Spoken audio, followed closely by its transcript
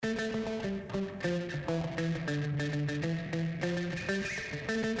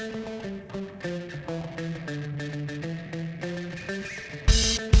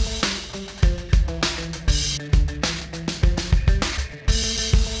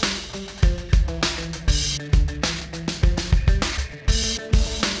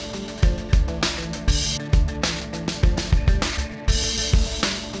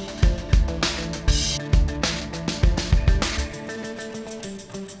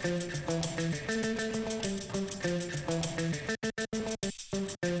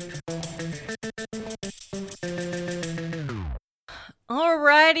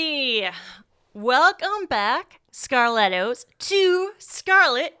Welcome back, Scarlettos, to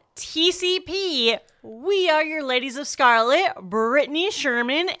Scarlet TCP. We are your ladies of Scarlet, Brittany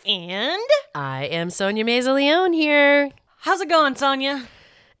Sherman, and... I am Sonia Meza-Leone here. How's it going, Sonia?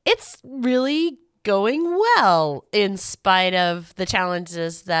 It's really going well in spite of the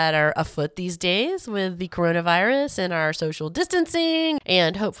challenges that are afoot these days with the coronavirus and our social distancing.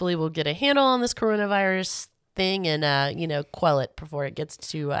 And hopefully we'll get a handle on this coronavirus thing and, quell it before it gets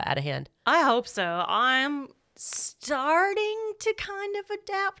too out of hand. I hope so. I'm starting to kind of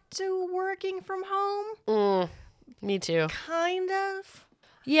adapt to working from home. Me too. Kind of.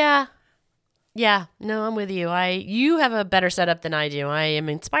 Yeah. No, I'm with you. You have a better setup than I do. I am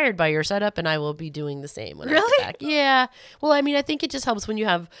inspired by your setup, and I will be doing the same when I get back. Yeah. Well, I mean, I think it just helps when you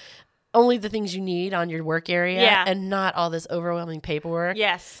have only the things you need on your work area and not all this overwhelming paperwork.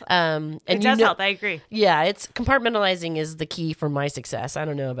 Yes. And it does help. I agree. Yeah, it's compartmentalizing is the key for my success. I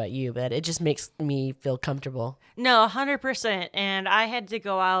don't know about you, but it just makes me feel comfortable. No, 100%. And I had to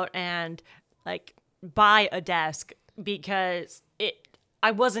go out and buy a desk because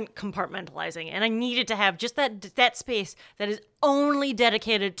I wasn't compartmentalizing, and I needed to have just that space that is only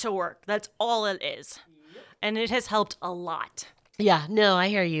dedicated to work. That's all it is. Yep. And it has helped a lot. Yeah, no, I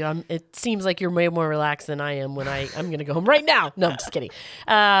hear you. It seems like you're way more relaxed than I am when I'm going to go home right now. No, I'm just kidding.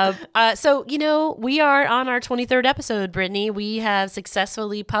 So, we are on our 23rd episode, Brittany. We have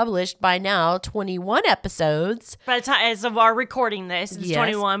successfully published by now 21 episodes. By the time, as of our recording this, it's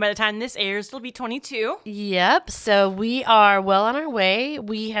 21. By the time this airs, it'll be 22. Yep. So we are well on our way.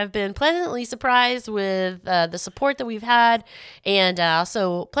 We have been pleasantly surprised with the support that we've had, and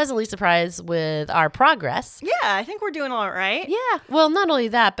also pleasantly surprised with our progress. Yeah, I think we're doing all right. Yeah. Well, not only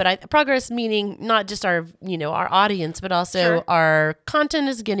that, but progress meaning not just our audience, but also our content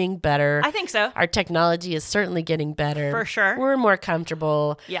is getting better. I think so. Our technology is certainly getting better. For sure. We're more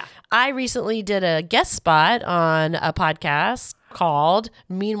comfortable. Yeah. I recently did a guest spot on a podcast called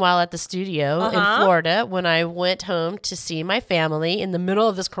Meanwhile at the Studio in Florida when I went home to see my family in the middle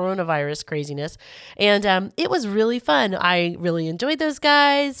of this coronavirus craziness. And it was really fun. I really enjoyed those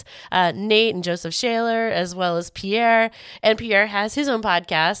guys, Nate and Joseph Shaler, as well as Pierre. And Pierre has his own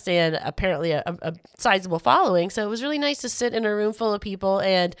podcast and apparently a sizable following. So it was really nice to sit in a room full of people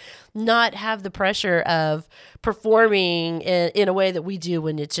and not have the pressure of performing in a way that we do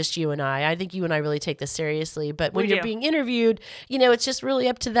when it's just you and I. I think you and I really take this seriously. But when you're being interviewed, it's just really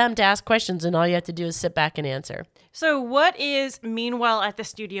up to them to ask questions, and all you have to do is sit back and answer. So what is Meanwhile at the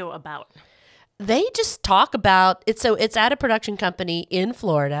Studio about? They just talk about it. So it's at a production company in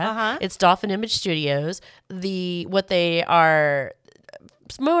Florida. It's Dolphin Image Studios. What they are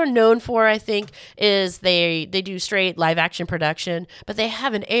more known for, I think, is they do straight live action production, but they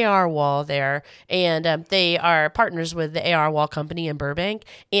have an AR wall there, and they are partners with the AR wall company in Burbank,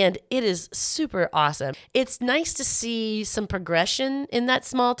 and it is super awesome. It's nice to see some progression in that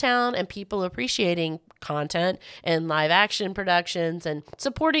small town and people appreciating content and live action productions and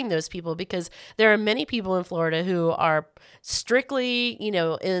supporting those people, because there are many people in Florida who are strictly,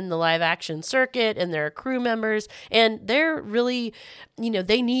 in the live action circuit, and they're crew members, and they're really,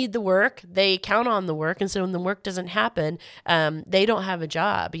 they need the work. They count on the work. And so when the work doesn't happen, they don't have a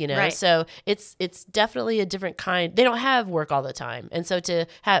job, Right. So it's definitely a different kind. They don't have work all the time. And so to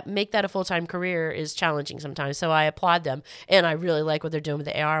make that a full-time career is challenging sometimes. So I applaud them. And I really like what they're doing with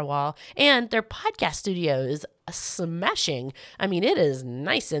the AR wall, and their podcast studio is smashing. I mean, it is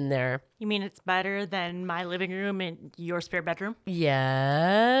nice in there. You mean it's better than my living room and your spare bedroom?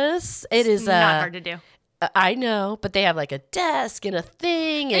 Yes, it is. Not hard to do. I know, but they have a desk and a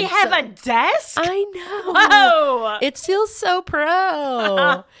thing. They have a desk? I know. Whoa! It feels so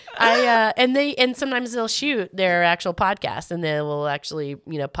pro. And sometimes they'll shoot their actual podcast, and they will actually,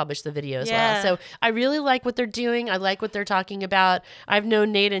 publish the video as well. So I really like what they're doing. I like what they're talking about. I've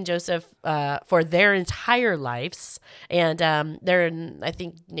known Nate and Joseph for their entire lives, and I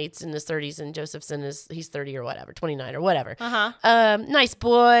think Nate's in his 30s and Joseph's he's 30 or whatever, 29 or whatever. Nice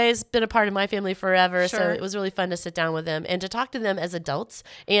boys, been a part of my family forever. Sure. So it was really fun to sit down with them and to talk to them as adults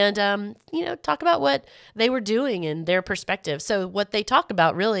and, talk about what they were doing and their perspective. So what they talk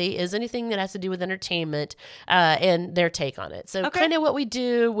about really is anything that has to do with entertainment and their take on it. So kind of what we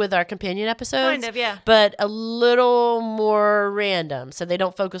do with our companion episodes. Kind of, yeah. But a little more random. So they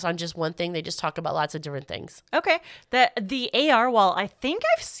don't focus on just one thing. They just talk about lots of different things. Okay. The AR wall, I think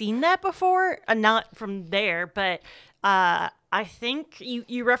I've seen that before. Not from there, but I think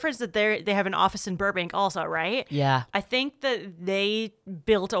you referenced that they have an office in Burbank also, right? Yeah. I think that they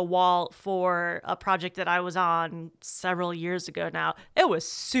built a wall for a project that I was on several years ago now. It was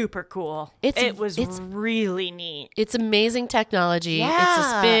super cool. It was really neat. It's amazing technology. Yeah.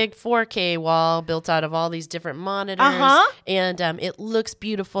 It's this big 4K wall built out of all these different monitors. And it looks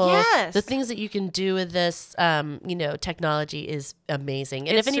beautiful. Yes. The things that you can do with this, technology is amazing.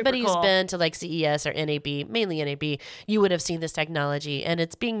 And It's if anybody super who's cool. been to like CES or NAB, mainly NAB, you would have seen this technology, and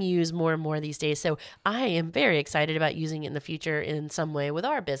it's being used more and more these days. So I am very excited about using it in the future in some way with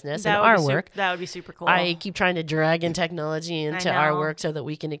our business and our work. That would be super cool. I keep trying to drag in technology into our know. work so that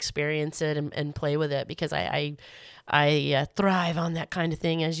we can experience it and play with it, because I thrive on that kind of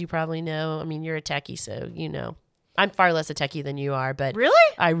thing, as you probably know. I mean, you're a techie, so you know. I'm far less a techie than you are, but Really?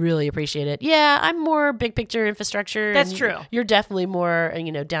 I really appreciate it. Yeah, I'm more big picture infrastructure. That's and true. You're definitely more,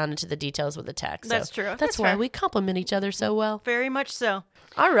 down into the details with the tech. So That's true. That's That's why fair. we complement each other so well. Very much so.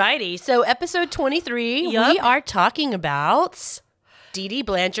 Alrighty, so episode 23, Yup. we are talking about Dee Dee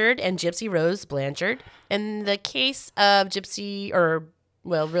Blanchard and Gypsy Rose Blanchard, and the case of Gypsy,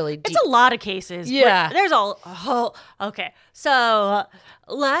 It's a lot of cases. Yeah. There's okay. So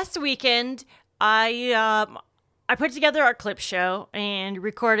last weekend, I put together our clip show and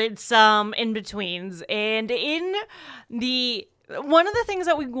recorded some in-betweens. And one of the things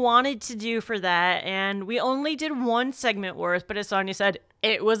that we wanted to do for that, and we only did one segment worth, but as Sonia said,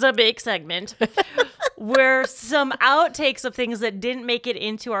 it was a big segment, were some outtakes of things that didn't make it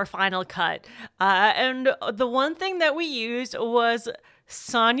into our final cut. And the one thing that we used was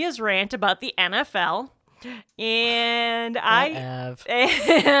Sonia's rant about the NFL. And I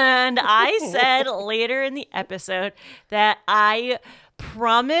said later in the episode that I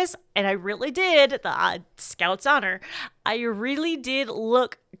promise, and I really did, the Scout's honor, I really did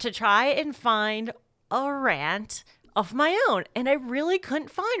look to try and find a rant of my own, and I really couldn't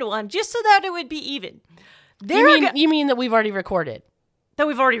find one, just so that it would be even. You mean that we've already recorded? That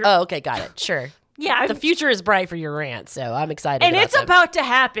we've already Oh, okay, got it. Sure. yeah, The future is bright for your rant, so I'm excited and about it's them. about to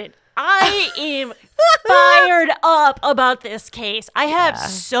happen. I am fired up about this case. I have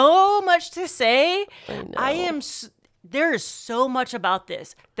so much to say. There is so much about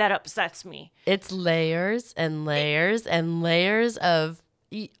this that upsets me. It's layers and layers and layers of...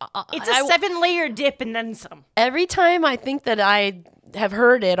 It's a 7-layer dip and then some. Every time I think that I have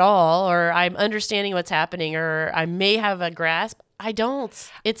heard it all, or I'm understanding what's happening, or I may have a grasp, I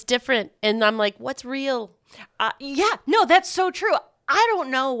don't. It's different. And I'm like, what's real? No, that's so true. I don't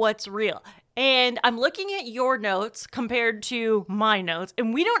know what's real. And I'm looking at your notes compared to my notes,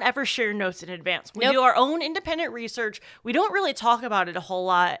 and we don't ever share notes in advance. We Nope. do our own independent research. We don't really talk about it a whole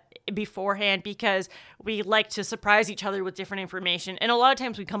lot beforehand because we like to surprise each other with different information. And a lot of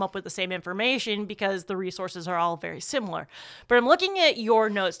times we come up with the same information because the resources are all very similar. But I'm looking at your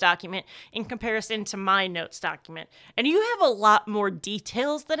notes document in comparison to my notes document, and you have a lot more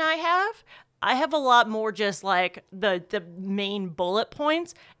details than I have. I have a lot more just like the main bullet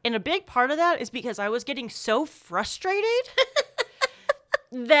points. And a big part of that is because I was getting so frustrated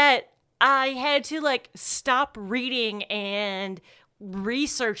that I had to like stop reading and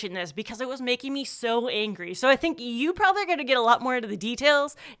researching this because it was making me so angry. So I think you probably are going to get a lot more into the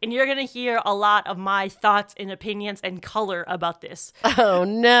details, and you're going to hear a lot of my thoughts and opinions and color about this. Oh,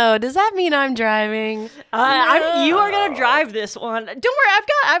 no. Does that mean I'm driving? You are gonna drive this one. Don't worry,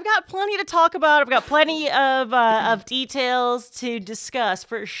 I've got plenty to talk about. I've got plenty of details to discuss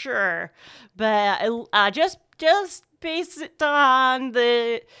for sure. But just based it on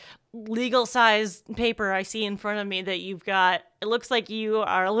the legal size paper I see in front of me that you've got, it looks like you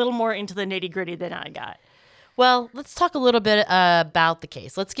are a little more into the nitty gritty than I got. Well, let's talk a little bit about the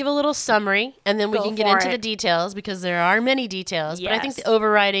case. Let's give a little summary, and then we Go can get for into it. the details because there are many details. But I think Yes. the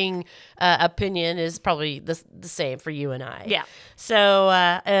overriding opinion is probably the same for you and I. Yeah. So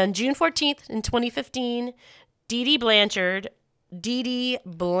on June 14th in 2015, Dee Dee Blanchard,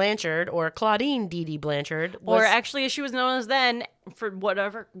 or Claudine Dee Dee Blanchard, Or actually, as she was known as then, for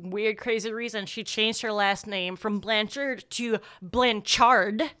whatever weird, crazy reason, she changed her last name from Blanchard to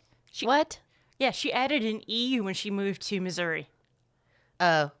Blanchard. what? Yeah, she added an E when she moved to Missouri.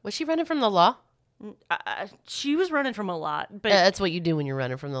 Was she running from the law? She was running from a lot, but That's what you do when you're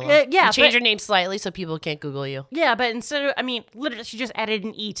running from the law. yeah, You change but- your name slightly so people can't Google you. yeah, but instead of, literally, she just added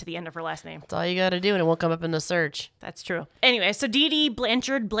an E to the end of her last name. That's all you got to do, and it won't come up in the search. That's true. Anyway, so Dee Dee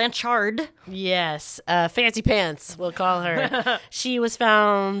Blanchard. Yes, Fancy Pants, we'll call her. She was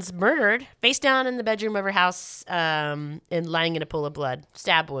found murdered, face down in the bedroom of her house, and lying in a pool of blood,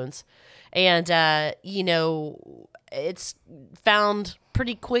 stab wounds. And, it's found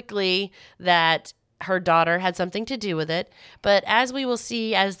pretty quickly that her daughter had something to do with it. But as we will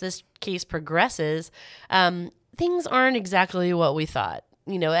see as this case progresses, things aren't exactly what we thought.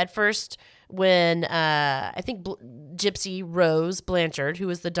 At first, when I think Gypsy Rose Blanchard, who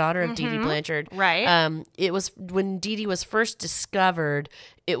was the daughter of Dee Dee Blanchard, right? It was when Dee Dee was first discovered,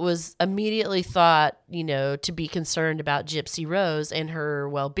 it was immediately thought, to be concerned about Gypsy Rose and her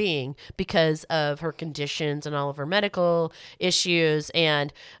well-being because of her conditions and all of her medical issues.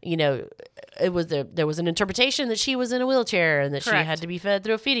 And, there was an interpretation that she was in a wheelchair and that Correct. she had to be fed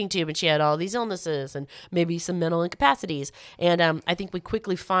through a feeding tube and she had all these illnesses and maybe some mental incapacities. And I think we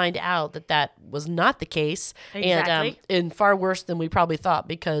quickly find out that was not the case. Exactly. And far worse than we probably thought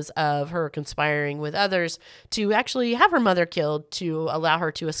because of her conspiring with others to actually have her mother killed to allow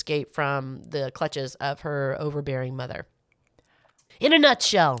her to escape from the clutches of her overbearing mother. In a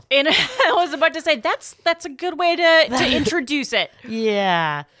nutshell. And I was about to say that's a good way to introduce it.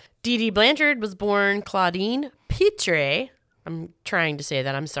 Yeah. Dee Dee Blanchard was born Claudine Pitre. I'm trying to say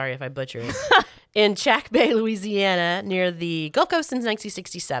that. I'm sorry if I butcher it. In Chack Bay, Louisiana, near the Gulf Coast in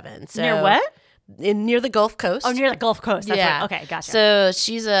 1967. So, Near what? Near the Gulf Coast. Oh, near the Gulf Coast. That's Yeah. right. Okay, gotcha. So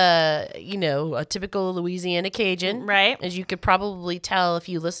she's a typical Louisiana Cajun. Right. As you could probably tell if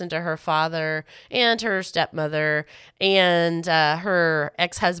you listen to her father and her stepmother and her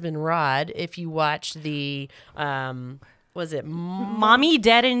ex-husband Rod, if you watched the, was it? Mommy,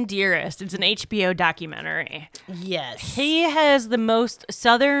 Dead and Dearest. It's an HBO documentary. Yes. He has the most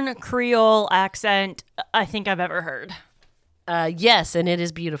Southern Creole accent I think I've ever heard. Yes, and it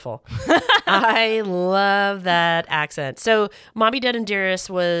is beautiful. I love that accent. So, Mommy, Dead and Dearest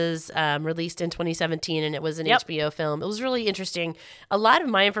was released in 2017, and it was an HBO film. It was really interesting. A lot of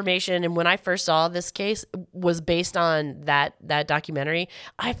my information, and when I first saw this case, was based on that documentary.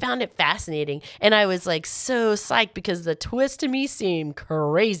 I found it fascinating, and I was like so psyched because the twist to me seemed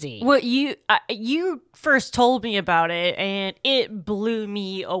crazy. Well, you first told me about it, and it blew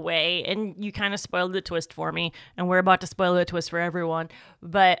me away, and you kind of spoiled the twist for me, and we're about to spoil the twist for everyone.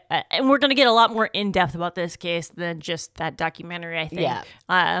 But and we're going to get a lot more in depth about this case than just that documentary, I think. Yeah.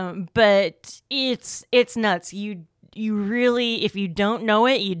 But it's nuts. You really, if you don't know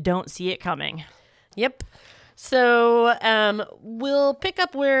it, you don't see it coming. Yep. So we'll pick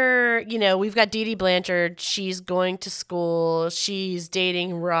up where, we've got Dee Dee Blanchard. She's going to school. She's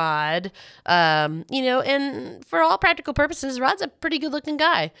dating Rod, and for all practical purposes, Rod's a pretty good looking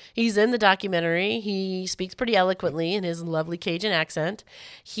guy. He's in the documentary. He speaks pretty eloquently in his lovely Cajun accent.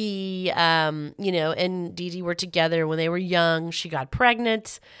 He, and Dee Dee were together when they were young. She got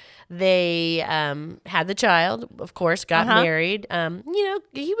pregnant. They had the child, of course, got married.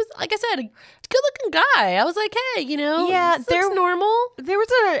 He was, like I said, a good-looking guy. I was like, hey, this looks normal. There was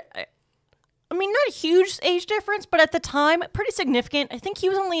not a huge age difference, but at the time, pretty significant. I think he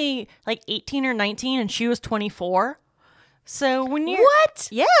was only like 18 or 19, and she was 24. So when you're... What?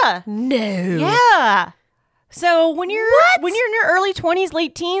 Yeah. No. Yeah. So when you're in your early 20s,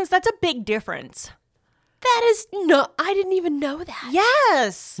 late teens, that's a big difference. That is no, I didn't even know that.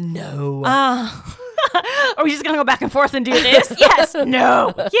 Yes. No. Are we just going to go back and forth and do this? Yes.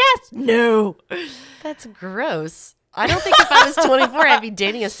 No. Yes. No. That's gross. I don't think if I was 24, I'd be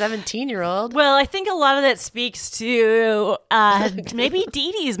dating a 17-year-old. Well, I think a lot of that speaks to maybe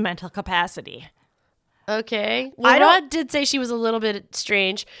Dee Dee's mental capacity. Okay. Well, Rod did say she was a little bit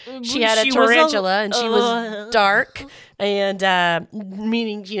strange. She had a tarantula and she was dark. And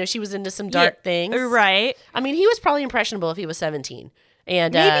meaning, she was into some dark things. Right. I mean, he was probably impressionable if he was 17.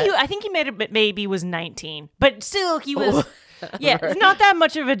 And I think he maybe was 19. But still, he was... Yeah, it's not that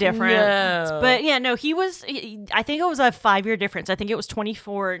much of a difference. No. But yeah, no, I think it was a 5-year difference. I think it was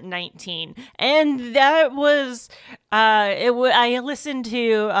 24-19. And that was, I listened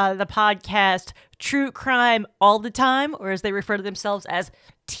to the podcast True Crime All the Time, or as they refer to themselves as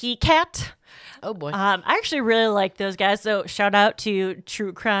TCAT. Oh boy. I actually really like those guys. So shout out to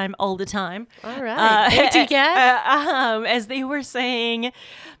True Crime All the Time. All right. Hey, TCAT. As they were saying,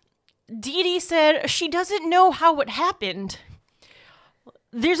 Dee Dee said she doesn't know how it happened.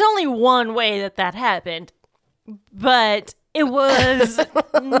 There's only one way that happened, but it was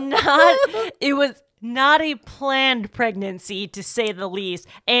not a planned pregnancy, to say the least.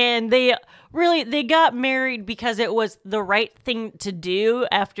 And they got married because it was the right thing to do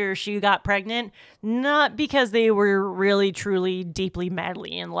after she got pregnant, not because they were really, truly, deeply,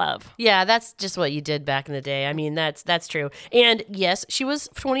 madly in love. Yeah, that's just what you did back in the day. I mean, that's true. And yes, she was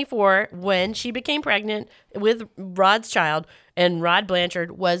 24 when she became pregnant with Rod's child, and Rod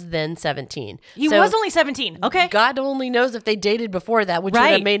Blanchard was then 17. He was only 17. Okay. God only knows if they dated before that, which would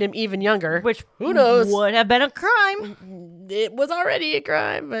have made him even younger. Which who knows? Would have been a crime. It was already a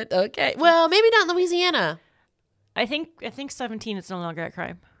crime, but okay. Well, Well, maybe not in Louisiana. I think 17 is no longer a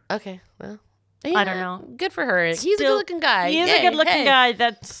crime. Okay, well, I don't know. Good for her. He's a Still- good-looking guy. He is Yay, a good-looking hey. guy.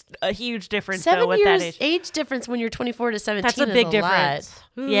 That's a huge difference, 7 though, with years that age. age difference when you're 24 to 17. That's a big difference.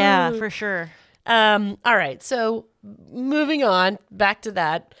 Lot. Yeah, Ooh. for sure. All right. So moving on back to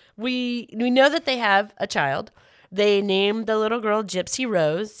that, we know that they have a child. They named the little girl Gypsy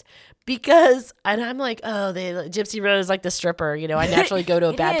Rose because, and I'm like, oh, Gypsy Rose, like the stripper. You know, I naturally go to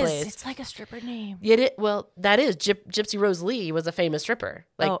a bad place. It's like a stripper name. Well, that is Gypsy Rose Lee was a famous stripper.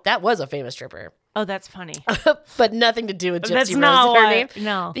 Like that was a famous stripper. Oh, that's funny. But nothing to do with Gypsy That's Rose, not her why- name.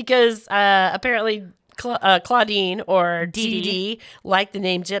 no. Because apparently Claudine or Dee Dee liked the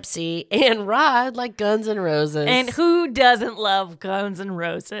name Gypsy, and Rod liked Guns N' Roses. And who doesn't love Guns N'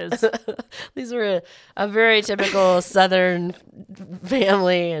 Roses? These were a very typical Southern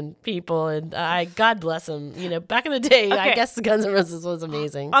family and people, and God bless them. You know, back in the day, I Okay. guess the Guns N' Roses was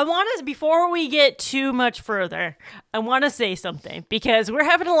amazing. I want to, before we get too much further, I want to say something because we're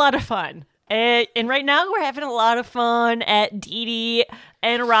having a lot of fun. And right now we're having a lot of fun at Dee Dee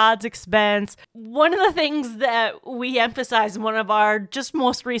and Rod's expense. One of the things that we emphasize in one of our just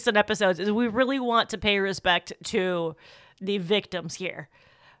most recent episodes is we really want to pay respect to the victims here.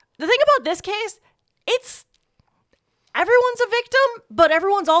 The thing about this case, it's everyone's a victim, but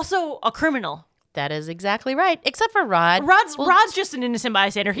everyone's also a criminal. That is exactly right, except for Rod. Rod's just an innocent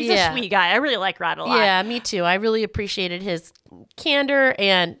bystander. He's Yeah. a sweet guy. I really like Rod a lot. Yeah, me too. I really appreciated his candor,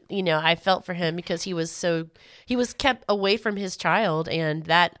 and I felt for him because he was kept away from his child, and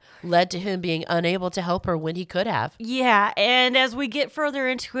that led to him being unable to help her when he could have. Yeah, and as we get further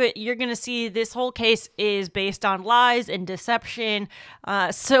into it, you're going to see this whole case is based on lies and deception.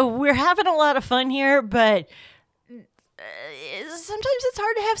 So we're having a lot of fun here, but sometimes it's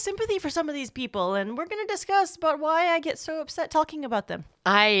hard to have sympathy for some of these people, and we're going to discuss about why I get so upset talking about them.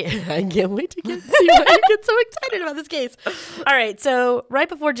 I can't wait to see why you get so excited about this case. All right, so right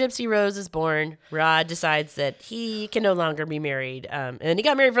before Gypsy Rose is born, Rod decides that he can no longer be married, and he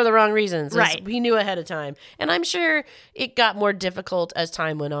got married for the wrong reasons. Right. He knew ahead of time, and I'm sure it got more difficult as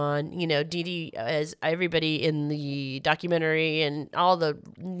time went on. You know, Dee Dee, as everybody in the documentary and all the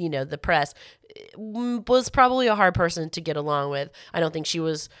the press, was probably a hard person to get along with. I don't think she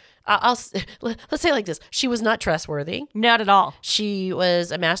was. Let's say it like this: she was not trustworthy. Not at all. She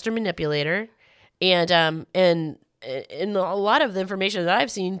was a master manipulator, and in a lot of the information that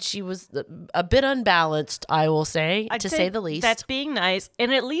I've seen, she was a bit unbalanced, I will say, I'd to say the least. That's being nice.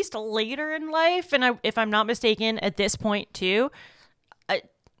 And at least later in life, and if I'm not mistaken, at this point too,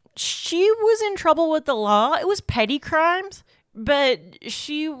 she was in trouble with the law. It was petty crimes, but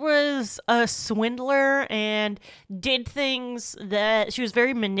she was a swindler and did things that she was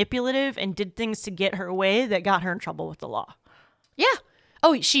very manipulative and did things to get her way that got her in trouble with the law. Yeah.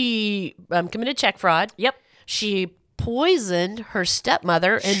 Oh, she committed check fraud. Yep. She poisoned her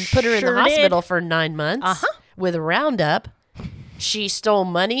stepmother and put her in the Sure did. hospital for 9 months Uh-huh. with Roundup. She stole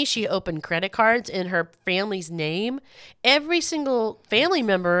money. She opened credit cards in her family's name. Every single family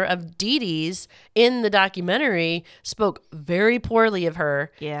member of Dee Dee's in the documentary spoke very poorly of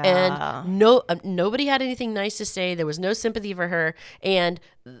her. Yeah. And nobody had anything nice to say. There was no sympathy for her. And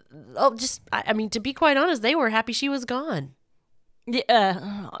I mean, to be quite honest, they were happy she was gone.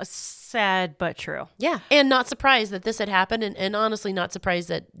 Yeah, sad but true. Yeah. And not surprised that this had happened. And honestly, not surprised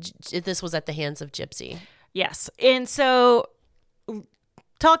that this was at the hands of Gypsy. Yes. And so,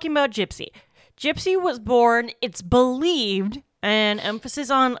 talking about Gypsy. Gypsy was born, it's believed, and emphasis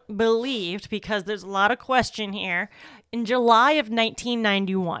on believed because there's a lot of question here, in July of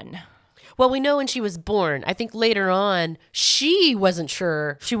 1991. Well, we know when she was born. I think later on, she wasn't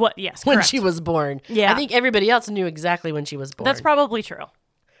sure She was, yes, when correct. she was born. Yeah. I think everybody else knew exactly when she was born. That's probably true.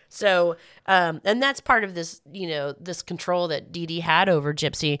 So, and that's part of this, this control that Dee Dee had over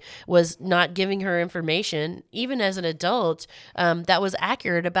Gypsy was not giving her information, even as an adult, that was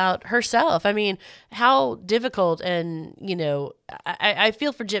accurate about herself. I mean, how difficult and, I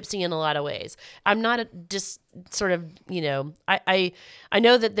feel for Gypsy in a lot of ways. I'm not just sort of, I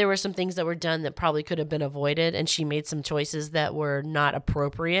know that there were some things that were done that probably could have been avoided, and she made some choices that were not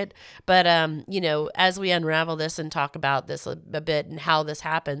appropriate. But, as we unravel this and talk about this a bit and how this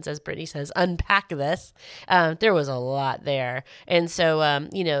happens, as Brittany says, unpack this, there was a lot there. And so,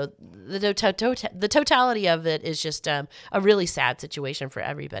 the totality of it is just a really sad situation for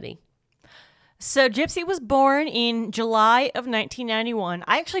everybody. So Gypsy was born in July of 1991.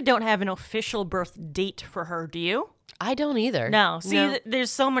 I actually don't have an official birth date for her. Do you? I don't either. No. See, there's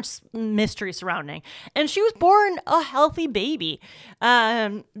so much mystery surrounding. And she was born a healthy baby.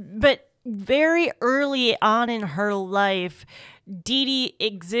 But very early on in her life, Dee Dee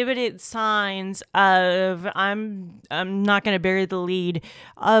exhibited signs of, I'm not going to bury the lead,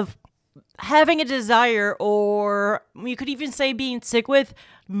 of having a desire, or you could even say being sick with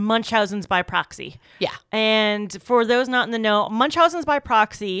Munchausen's by proxy. Yeah. And for those not in the know, Munchausen's by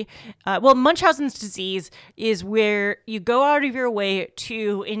proxy, Munchausen's disease is where you go out of your way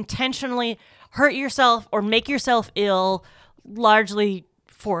to intentionally hurt yourself or make yourself ill, largely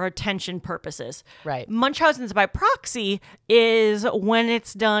for attention purposes. Right. Munchausen's by proxy is when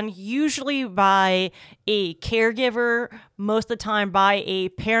it's done usually by a caregiver, most of the time by a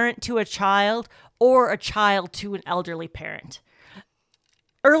parent to a child or a child to an elderly parent.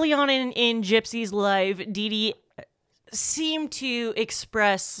 Early on in Gypsy's life, Dee Dee seemed to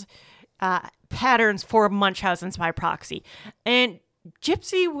express patterns for Munchausen's by proxy. And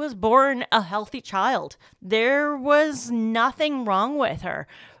Gypsy was born a healthy child. There was nothing wrong with her,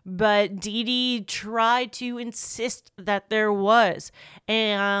 but Dee Dee tried to insist that there was.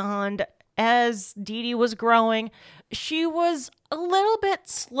 And as Dee Dee was growing, she was a little bit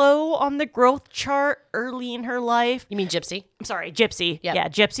slow on the growth chart early in her life. You mean Gypsy? I'm sorry, Gypsy. Yep. Yeah,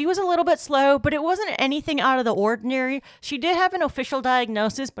 Gypsy was a little bit slow, but it wasn't anything out of the ordinary. She did have an official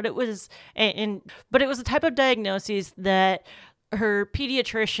diagnosis, but it was a type of diagnosis that her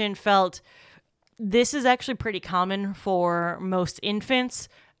pediatrician felt this is actually pretty common for most infants,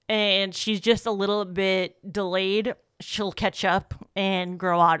 and she's just a little bit delayed. She'll catch up and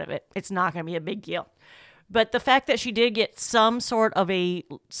grow out of it. It's not going to be a big deal. But the fact that she did get some sort of a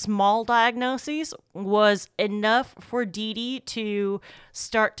small diagnosis was enough for Dee Dee to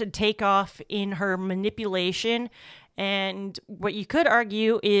start to take off in her manipulation and what you could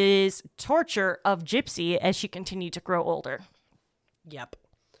argue is torture of Gypsy as she continued to grow older. Yep.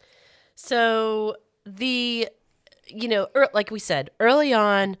 So like we said, early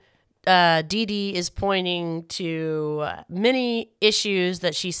on, Dee Dee is pointing to many issues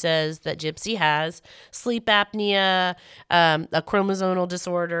that she says that Gypsy has: sleep apnea, a chromosomal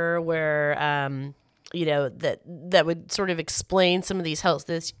disorder where, that would sort of explain some of these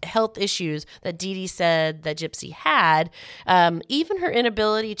health issues that Dee Dee said that Gypsy had, even her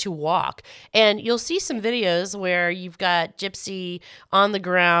inability to walk. And you'll see some videos where you've got Gypsy on the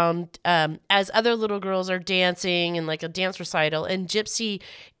ground as other little girls are dancing in like a dance recital, and Gypsy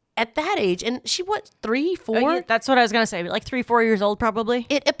at that age, and she, 3, 4? Yeah, that's what I was going to say, like 3, 4 years old probably.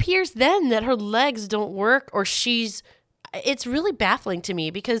 It appears then that her legs don't work, or it's really baffling to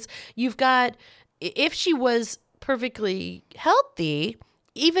me, because you've got, if she was perfectly healthy,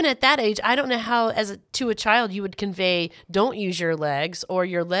 even at that age, I don't know how to a child you would convey, don't use your legs or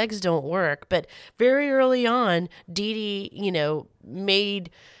your legs don't work. But very early on, Dee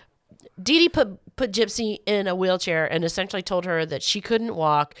Dee put Gypsy in a wheelchair and essentially told her that she couldn't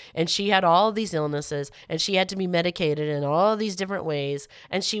walk and she had all of these illnesses and she had to be medicated in all of these different ways.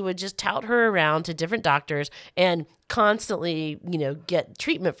 And she would just tout her around to different doctors and constantly, get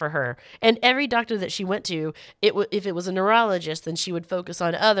treatment for her. And every doctor that she went to, if it was a neurologist, then she would focus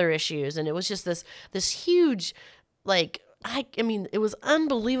on other issues. And it was just this huge, it was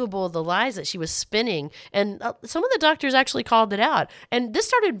unbelievable, the lies that she was spinning. And some of the doctors actually called it out. And this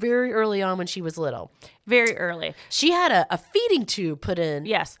started very early on when she was little. Very early. She had a feeding tube put in.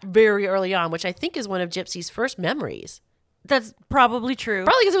 Yes. Very early on, which I think is one of Gypsy's first memories. That's probably true.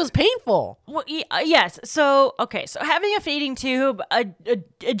 Probably because it was painful. Well, yes. So having a feeding tube, a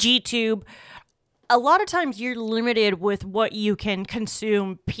G tube, a lot of times you're limited with what you can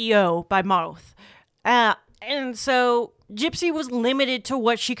consume PO by mouth. And so Gypsy was limited to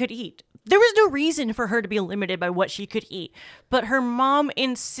what she could eat. There was no reason for her to be limited by what she could eat, but her mom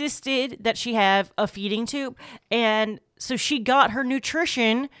insisted that she have a feeding tube, and so she got her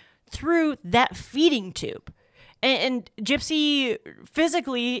nutrition through that feeding tube. And Gypsy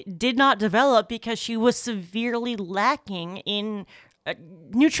physically did not develop because she was severely lacking in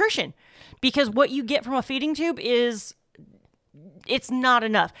nutrition, because what you get from a feeding tube it's not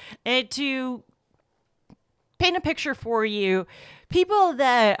enough. And to paint a picture for you, people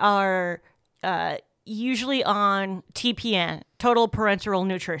that are usually on TPN, total parenteral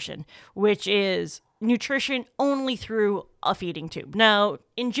nutrition, which is nutrition only through a feeding tube. Now,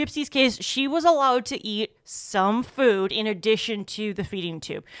 in Gypsy's case, she was allowed to eat some food in addition to the feeding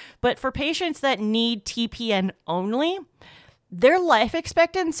tube. But for patients that need TPN only, their life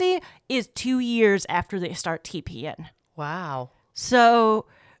expectancy is 2 years after they start TPN. Wow. So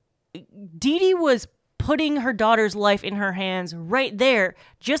Dee Dee was putting her daughter's life in her hands right there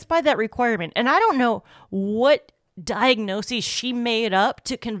just by that requirement. And I don't know what diagnosis she made up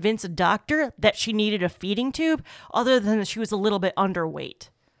to convince a doctor that she needed a feeding tube, other than that she was a little bit underweight.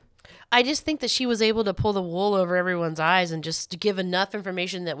 I just think that she was able to pull the wool over everyone's eyes and just to give enough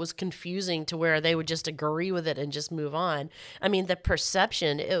information that was confusing to where they would just agree with it and just move on. I mean, the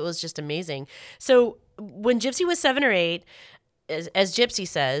perception, it was just amazing. So when Gypsy was 7 or 8, as Gypsy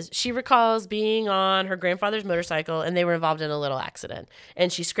says, she recalls being on her grandfather's motorcycle and they were involved in a little accident and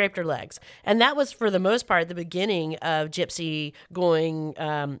she scraped her legs. And that was, for the most part, the beginning of Gypsy getting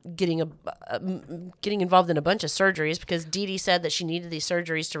involved in a bunch of surgeries, because Dee Dee said that she needed these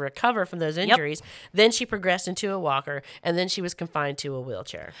surgeries to recover from those injuries. Yep. Then she progressed into a walker, and then she was confined to a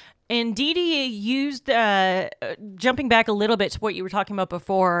wheelchair. And Dee Dee used, jumping back a little bit to what you were talking about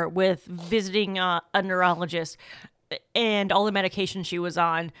before with visiting a neurologist and all the medication she was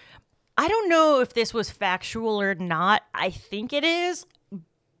on. I don't know if this was factual or not. I think it is,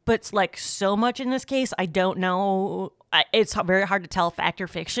 but it's like so much in this case, I don't know. It's very hard to tell fact or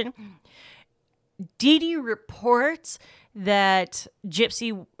fiction. Dee Dee reports that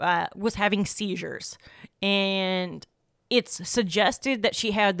Gypsy was having seizures, and it's suggested that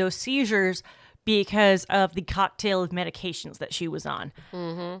she had those seizures because of the cocktail of medications that she was on.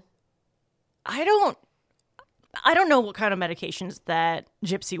 Mm-hmm. I don't know what kind of medications that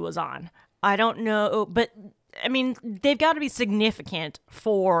Gypsy was on. I don't know, but I mean, they've got to be significant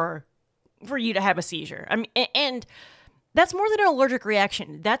for you to have a seizure. I mean, and that's more than an allergic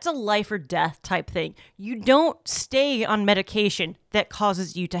reaction. That's a life or death type thing. You don't stay on medication that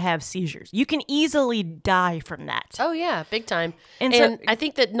causes you to have seizures. You can easily die from that. Oh, yeah, big time. And so, I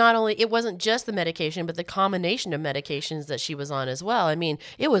think that not only, it wasn't just the medication, but the combination of medications that she was on as well. I mean,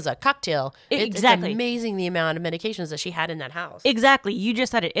 it was a cocktail. Exactly. It's amazing the amount of medications that she had in that house. Exactly. You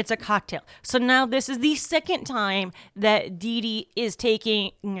just said it. It's a cocktail. So now this is the second time that Dee Dee is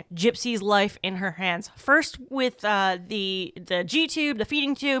taking Gypsy's life in her hands. First with the G-tube, the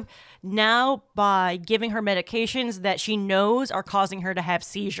feeding tube. Now by giving her medications that she knows are causing her to have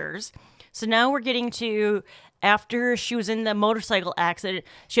seizures. So now we're getting to after she was in the motorcycle accident,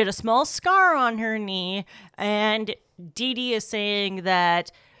 she had a small scar on her knee, and Dee Dee is saying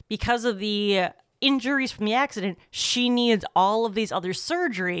that because of the injuries from the accident, she needs all of these other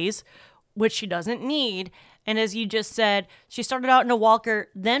surgeries, which she doesn't need. And as you just said, she started out in a walker,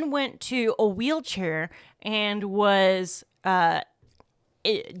 then went to a wheelchair and was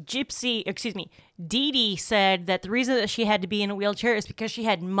Dee Dee said that the reason that she had to be in a wheelchair is because she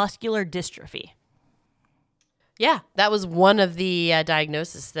had muscular dystrophy. Yeah, that was one of the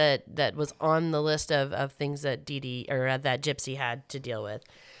diagnoses that was on the list of things that Dee Dee or that Gypsy had to deal with.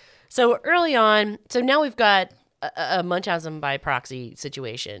 So early on, so now we've got a Munchausen by proxy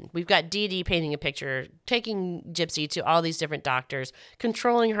situation. We've got Dee Dee painting a picture, taking Gypsy to all these different doctors,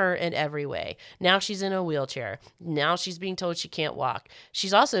 controlling her in every way. Now she's in a wheelchair. Now she's being told she can't walk.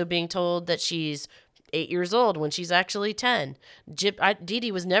 She's also being told that she's 8 years old when she's actually 10. Dee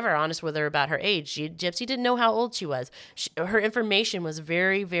Dee was never honest with her about her age. Gypsy didn't know how old she was. Her information was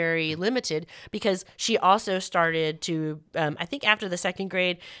very, very limited because she also started to, I think after the second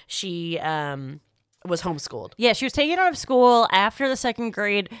grade, she was homeschooled. Yeah, she was taken out of school after the second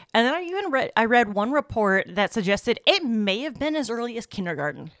grade, and then I read one report that suggested it may have been as early as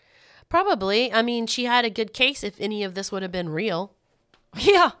kindergarten. Probably. I mean, she had a good case if any of this would have been real.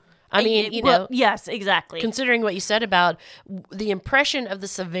 Yeah. I mean, you know. Yes, exactly. Considering what you said about the impression of the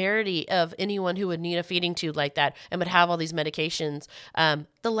severity of anyone who would need a feeding tube like that and would have all these medications,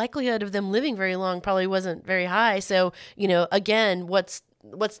 the likelihood of them living very long probably wasn't very high. So, you know, again, what's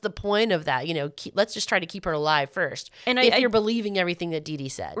the point of that? You know, let's just try to keep her alive first. And if you're believing everything that Dee Dee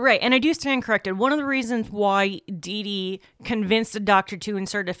said. Right. And I do stand corrected. One of the reasons why Dee Dee convinced a doctor to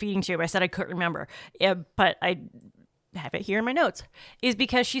insert a feeding tube, I said I couldn't remember, but I have it here in my notes, is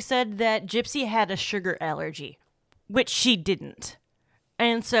because she said that Gypsy had a sugar allergy, which she didn't.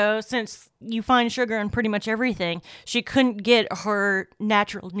 And so since you find sugar in pretty much everything, she couldn't get her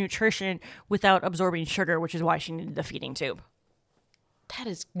natural nutrition without absorbing sugar, which is why she needed the feeding tube. That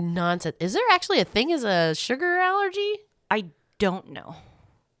is nonsense. Is there actually a thing as a sugar allergy? I don't know.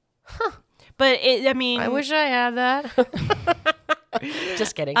 Huh. But I mean, I wish I had that.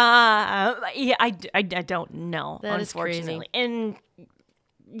 Just kidding. Yeah, I don't know, that unfortunately. And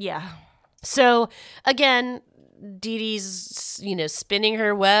yeah. So again, Dee Dee's, spinning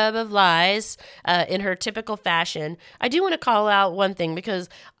her web of lies in her typical fashion. I do want to call out one thing because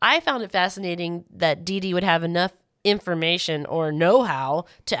I found it fascinating that Dee Dee would have enough information or know-how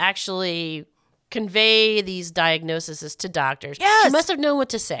to actually convey these diagnoses to doctors. Yes. She must have known what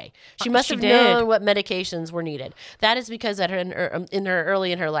to say. She must have known what medications were needed. That is because in her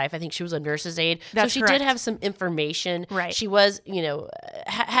early in her life, I think she was a nurse's aide. That's so she correct. did have some information. Right. She was,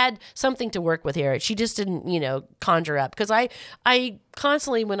 had something to work with here. She just didn't, conjure up. Because I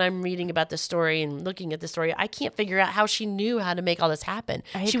constantly when I'm reading about this story and looking at the story, I can't figure out how she knew how to make all this happen.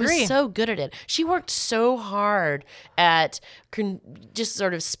 She agree. was so good at it. She worked so hard at just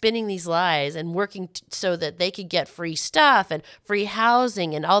sort of spinning these lies and working so that they could get free stuff and free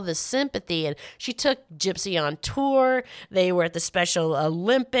housing and all this sympathy. And she took Gypsy on tour. They were at the Special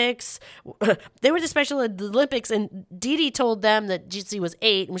Olympics. They were at the Special Olympics, and Dee Dee told them that Gypsy was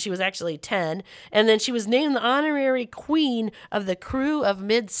 8 when she was actually 10. And then she was named the honorary queen of the Crew of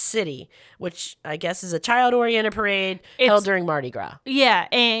Mid-City, which I guess is a child-oriented parade held during Mardi Gras. Yeah,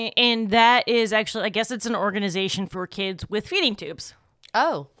 and that is actually, I guess it's an organization for kids with feeding tubes.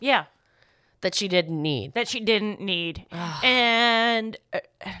 Oh. Yeah. That she didn't need. And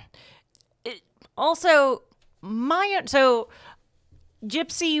also, so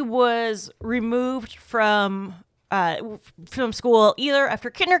Gypsy was removed from school either after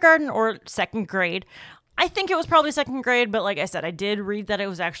kindergarten or second grade. I think it was probably second grade, but like I said, I did read that it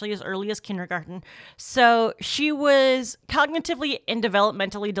was actually as early as kindergarten. So she was cognitively and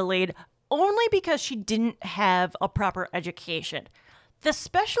developmentally delayed only because she didn't have a proper education. The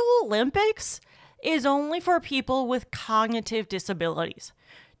Special Olympics is only for people with cognitive disabilities.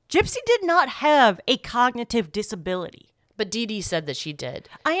 Gypsy did not have a cognitive disability. But Dee Dee said that she did.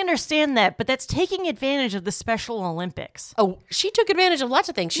 I understand that, but that's taking advantage of the Special Olympics. Oh, she took advantage of lots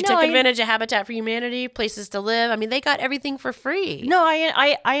of things. She took advantage of Habitat for Humanity, places to live. I mean, they got everything for free. No,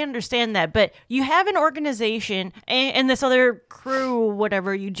 I understand that, but you have an organization and this other crew,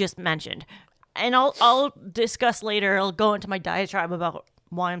 whatever you just mentioned, and I'll discuss later. I'll go into my diatribe about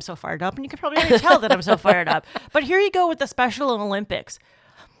why I'm so fired up, and you can probably already tell that I'm so fired up. But here you go with the Special Olympics.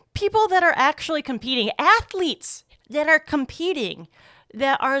 People that are actually competing, athletes that are competing,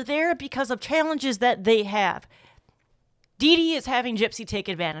 that are there because of challenges that they have. Dee Dee is having Gypsy take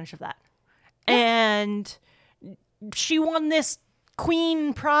advantage of that. Yeah. And she won this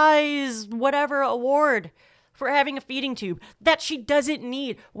Queen Prize, whatever award for having a feeding tube that she doesn't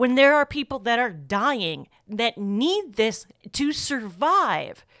need when there are people that are dying that need this to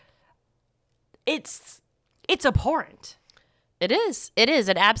survive. It's abhorrent. It is. It is.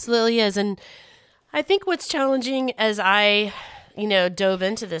 It absolutely is. And I think what's challenging as I, dove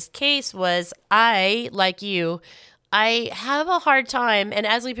into this case was I, like you, I have a hard time, and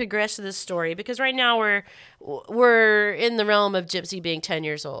as we progress to this story, because right now we're in the realm of Gypsy being 10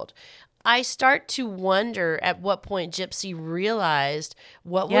 years old, I start to wonder at what point Gypsy realized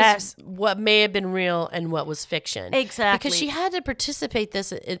what may have been real and what was fiction. Exactly. Because she had to participate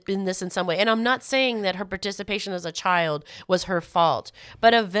in this in some way. And I'm not saying that her participation as a child was her fault.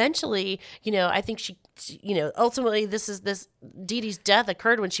 But eventually, I think she ultimately this Dee Dee's death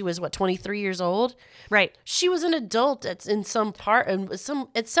occurred when she was 23 years old. Right. She was an adult in some part and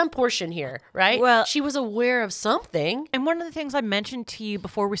some portion here, right? Well, she was aware of something. And one of the things I mentioned to you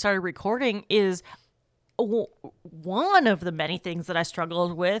before we started recording is one of the many things that I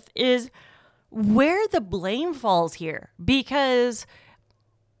struggled with is where the blame falls here. Because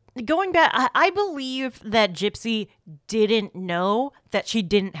going back, I believe that Gypsy didn't know that she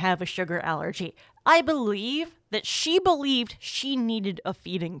didn't have a sugar allergy. I believe that she believed she needed a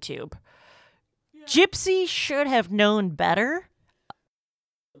feeding tube. Yeah. Gypsy should have known better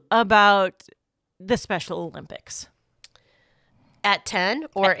about the Special Olympics. At 10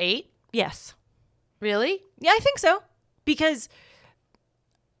 or 8? Yes. Really? Yeah, I think so. Because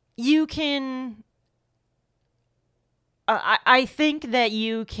you can... I think that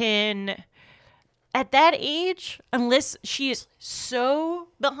you can... At that age, unless she is so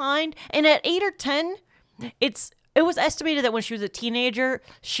behind, and at 8 or 10, it was estimated that when she was a teenager,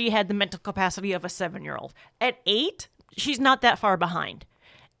 she had the mental capacity of a 7-year-old. At 8, she's not that far behind.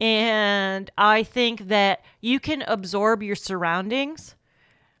 And I think that you can absorb your surroundings,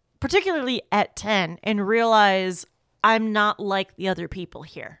 particularly at 10, and realize I'm not like the other people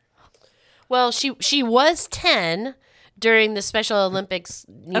here. Well, she was 10 during the Special Olympics,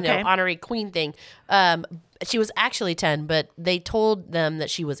 honorary queen thing. She was actually 10, but they told them that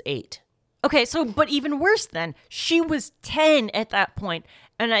she was 8. Okay, but even worse then, she was 10 at that point.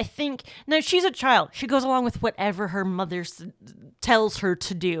 And I think, no, she's a child. She goes along with whatever her mother tells her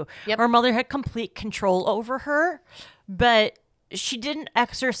to do. Yep. Her mother had complete control over her, but she didn't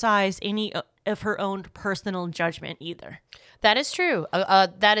exercise any of her own personal judgment either. That is true.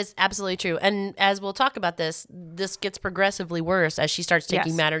 That is absolutely true. And as we'll talk about this gets progressively worse as she starts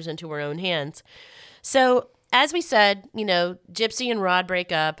taking matters into her own hands. So, as we said, Gypsy and Rod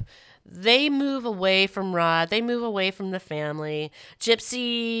break up. They move away from Rod. They move away from the family.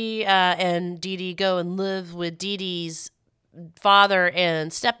 Gypsy and Dee Dee go and live with Dee Dee's father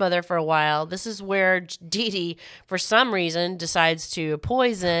and stepmother for a while. This is where Dee Dee, for some reason, decides to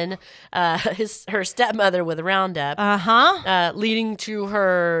poison her stepmother with Roundup, leading to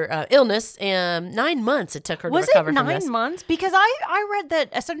her illness. And 9 months it took her to recover from this. Was it 9 months? Because I read that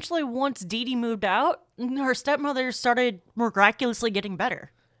essentially once Dee Dee moved out, her stepmother started miraculously getting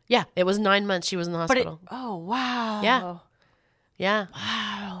better. Yeah, it was 9 months she was in the hospital. Oh, wow. Yeah.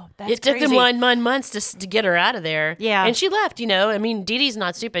 Wow. That's It took crazy. them 9 months to get her out of there. Yeah. And she left, I mean, Dee Dee's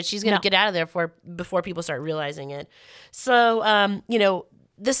not stupid. She's going to No. get out of there before people start realizing it. So,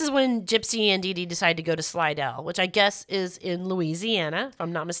 this is when Gypsy and Dee Dee decide to go to Slidell, which I guess is in Louisiana, if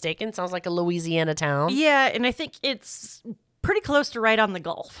I'm not mistaken. Sounds like a Louisiana town. Yeah, and I think it's pretty close to right on the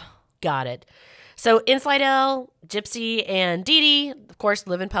Gulf. Got it. So in Slidell, Gypsy and Dee Dee, of course,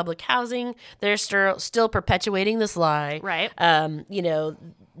 live in public housing. They're still perpetuating this lie. Right.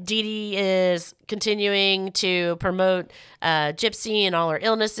 Dee Dee is continuing to promote Gypsy and all her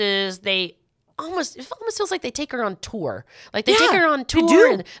illnesses. It almost feels like they take her on tour. Like they take her on tour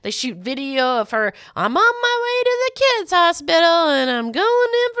do. and they shoot video of her. I'm on my way to the kids' hospital and I'm going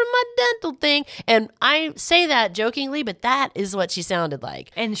in for my dental thing. And I say that jokingly, but that is what she sounded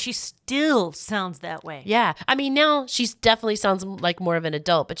like. And she still sounds that way. Yeah. I mean, now she definitely sounds like more of an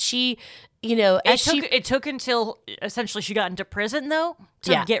adult, but she, It took until essentially she got into prison, though,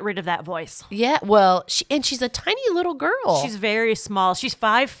 to get rid of that voice. Yeah, well, she's a tiny little girl. She's very small. She's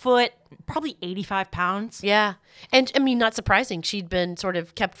 5 foot, probably 85 pounds. Yeah. And I mean, not surprising. She'd been sort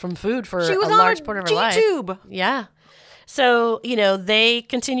of kept from food for She was a on large part of her life. G-tube. Yeah. So, they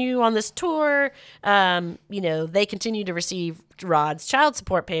continue on this tour. They continue to receive Rod's child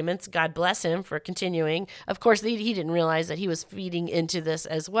support payments. God bless him for continuing. Of course, he didn't realize that he was feeding into this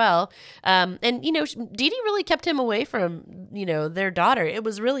as well. Dee Dee really kept him away from, their daughter. It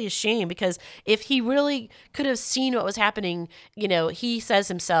was really a shame because if he really could have seen what was happening, he says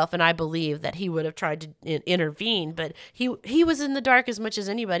himself, and I believe that he would have tried to intervene, but he was in the dark as much as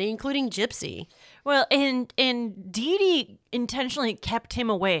anybody, including Gypsy. Well, and Dee Dee intentionally kept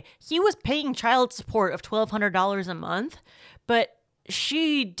him away. He was paying child support of $1,200 a month, but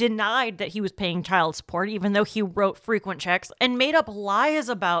she denied that he was paying child support, even though he wrote frequent checks and made up lies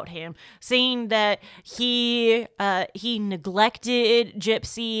about him, saying that he neglected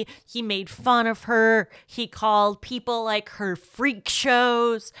Gypsy, he made fun of her, he called people like her freak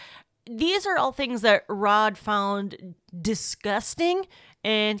shows. These are all things that Rod found disgusting.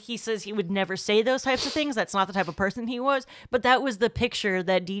 And he says he would never say those types of things. That's not the type of person he was. But that was the picture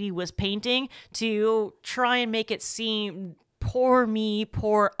that Dee Dee was painting to try and make it seem, poor me,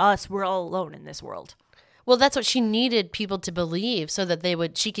 poor us, we're all alone in this world. Well, that's what she needed people to believe so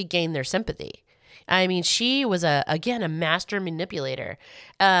that she could gain their sympathy. I mean, she was a master manipulator.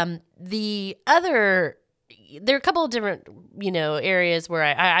 There are a couple of different, areas where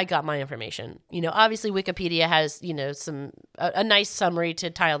I got my information. Obviously Wikipedia has, a nice summary to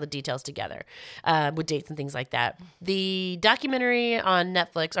tie all the details together with dates and things like that. The documentary on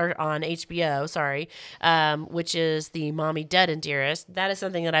Netflix, or on HBO, which is the Mommy Dead and Dearest, that is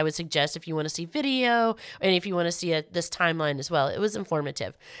something that I would suggest if you want to see video and if you want to see this timeline as well. It was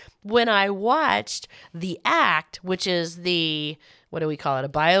informative. When I watched The Act, which is what do we call it? A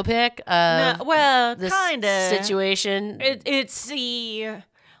biopic of this kind of situation. It's a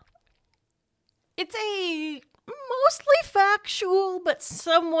mostly factual but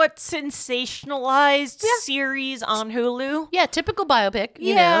somewhat sensationalized series on Hulu. Yeah, typical biopic.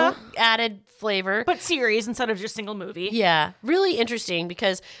 Added flavor, but series instead of just single movie. Yeah, really interesting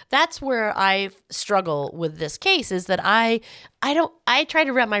because that's where I struggle with this case is that I try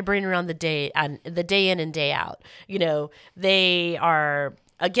to wrap my brain around the day in and day out. They are,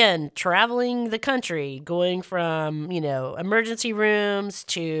 again, traveling the country, going from, emergency rooms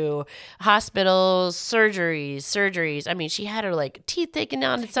to hospitals, surgeries. I mean, she had her teeth taken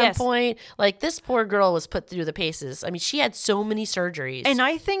out at some point. This poor girl was put through the paces. I mean, she had so many surgeries. And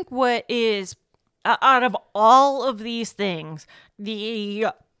I think what is, out of all of these things, the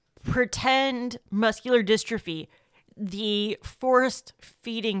pretend muscular dystrophy, the forced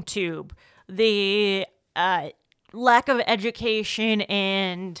feeding tube, the lack of education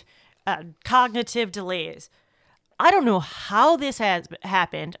and cognitive delays. I don't know how this has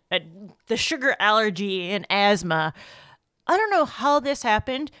happened. The sugar allergy and asthma. I don't know how this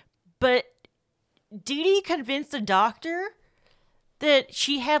happened, but Dee Dee convinced a doctor that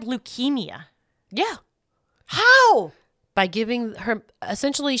she had leukemia. Yeah. How? By giving her,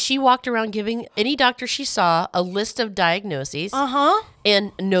 essentially, she walked around giving any doctor she saw a list of diagnoses. Uh-huh.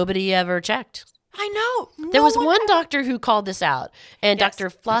 And nobody ever checked. I know. There was one doctor who called this out, and Yes. Dr.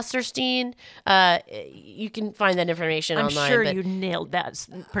 Flosterstein. You can find that information I'm online. sure but you nailed that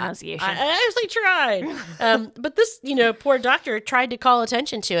pronunciation. I actually tried. But this, poor doctor tried to call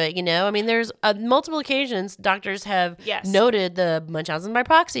attention to it. I mean, there's multiple occasions doctors have Yes. noted the Munchausen by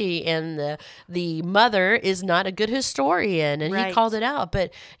proxy, and the mother is not a good historian, and he Right. called it out.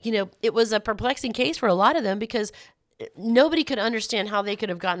 But, it was a perplexing case for a lot of them because nobody could understand how they could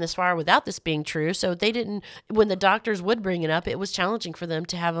have gotten this far without this being true. So they didn't, when the doctors would bring it up, it was challenging for them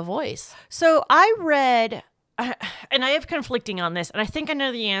to have a voice. So I read, and I have conflicting on this, and I think I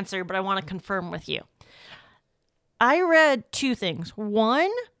know the answer, but I want to confirm with you. I read two things.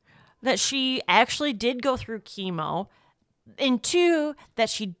 One, that she actually did go through chemo, and two, that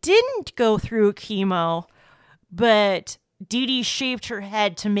she didn't go through chemo, but Dee Dee shaved her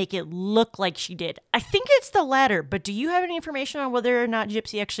head to make it look like she did. I think it's the latter, but do you have any information on whether or not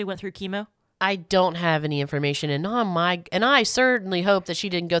Gypsy actually went through chemo? I don't have any information, and I certainly hope that she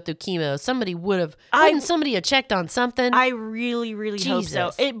didn't go through chemo. Somebody wouldn't somebody have checked on something? I really, really hope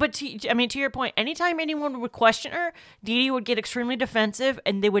so. Jesus. But to your point, anytime anyone would question her, Dee Dee would get extremely defensive,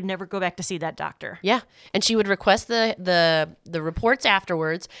 and they would never go back to see that doctor. Yeah, and she would request the reports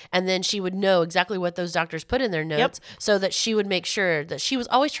afterwards, and then she would know exactly what those doctors put in their notes, so that she would make sure that she was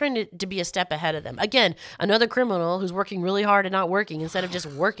always trying to be a step ahead of them. Again, another criminal who's working really hard and not working instead of just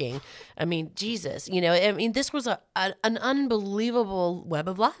working. I mean, Jesus, this was an unbelievable web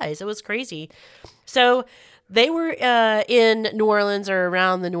of lies. It was crazy. So they were in New Orleans or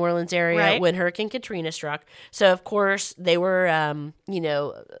around the New Orleans area Right. when Hurricane Katrina struck. So, of course, they were,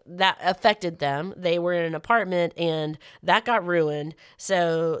 that affected them. They were in an apartment and that got ruined.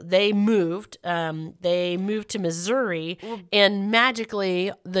 So they moved. They moved to Missouri, and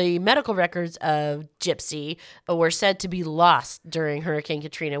magically the medical records of Gypsy were said to be lost during Hurricane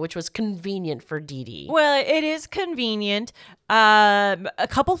Katrina, which was convenient for Dee Dee. Well, it is convenient. A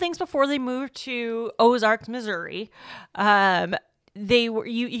couple things before they moved to Ozarks, Missouri. They were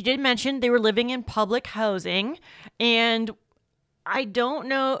you did mention they were living in public housing, and I don't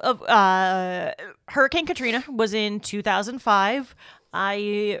know of Hurricane Katrina was in 2005.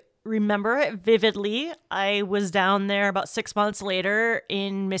 I remember it vividly. I was down there about 6 months later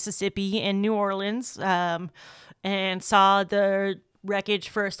in Mississippi and New Orleans, and saw the wreckage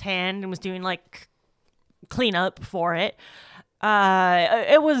firsthand and was doing like cleanup for it.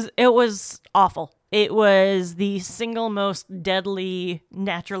 It was awful. It was the single most deadly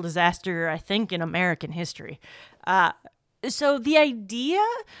natural disaster, I think, in American history. So the idea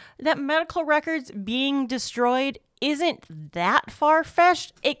that medical records being destroyed isn't that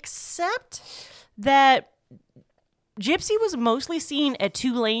far-fetched, except that Gypsy was mostly seen at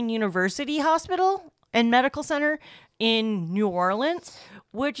Tulane University Hospital and Medical Center in New Orleans,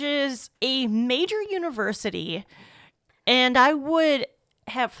 which is a major university. And I would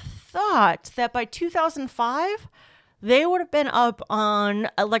have thought that by 2005, they would have been up on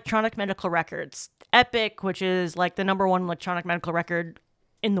electronic medical records. Epic, which is like the number one electronic medical record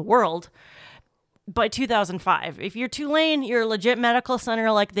in the world, by 2005. If you're Tulane, you're a legit medical center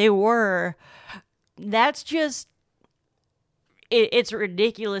like they were. That's just, it's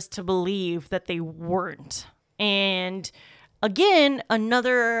ridiculous to believe that they weren't. And again,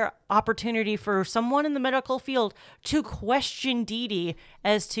 another opportunity for someone in the medical field to question Dee Dee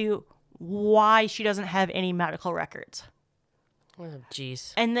as to why she doesn't have any medical records. Oh,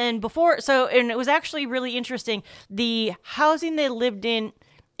 jeez. And then and it was actually really interesting. The housing they lived in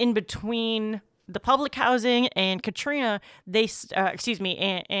between the public housing and Katrina,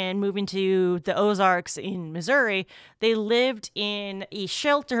 and moving to the Ozarks in Missouri, they lived in a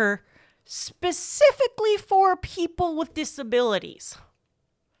shelter specifically for people with disabilities.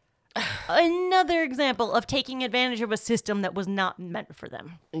 Another example of taking advantage of a system that was not meant for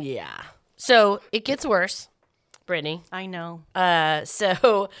them. Yeah. So it gets worse, Brittany. I know.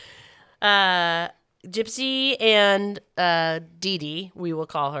 Gypsy and Dee Dee, we will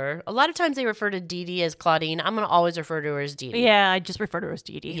call her. A lot of times they refer to Dee Dee as Claudine. I'm going to always refer to her as Dee Dee. Yeah, I just refer to her as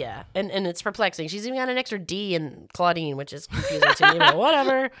Dee Dee. Yeah, and it's perplexing. She's even got an extra D in Claudine, which is confusing to me, but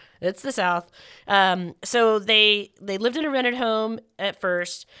whatever. It's the South. So they lived in a rented home at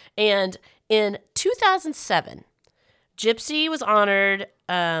first, and in 2007, Gypsy was honored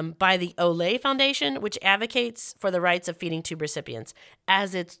by the Olay Foundation, which advocates for the rights of feeding tube recipients,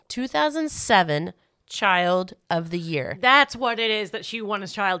 as its 2007 Child of the Year. That's what it is that she won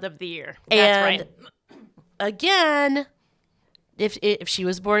as Child of the Year. That's right. Again, if she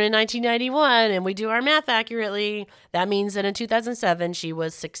was born in 1991 and we do our math accurately, that means that in 2007 she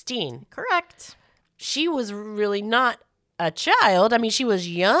was 16. Correct. She was really not a child. I mean, she was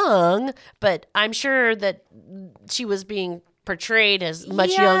young, but I'm sure that she was being portrayed as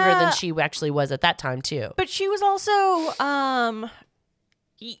much younger than she actually was at that time too. But she was also, I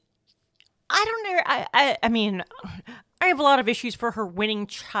don't know. I mean, I have a lot of issues for her winning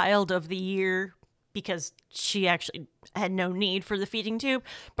Child of the Year because she actually had no need for the feeding tube.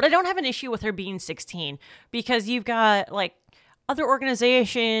 But I don't have an issue with her being 16 because you've got like other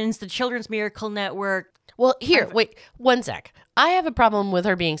organizations, the Children's Miracle Network. Well, here, wait, one sec. I have a problem with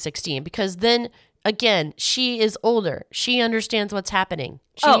her being 16 because then, again, she is older. She understands what's happening.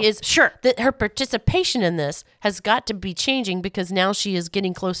 Sure. That her participation in this has got to be changing because now she is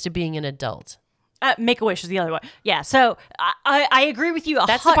getting close to being an adult. Make-A-Wish is the other one. Yeah, so I agree with you.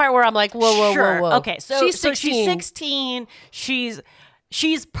 That's the part where I'm like, whoa, sure. whoa, whoa. Okay, so she's 16. She's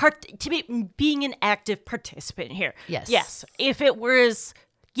being an active participant here. Yes. If it was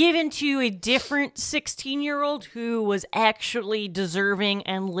given to a different 16-year-old who was actually deserving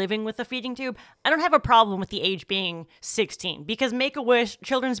and living with a feeding tube, I don't have a problem with the age being 16 because Make-A-Wish,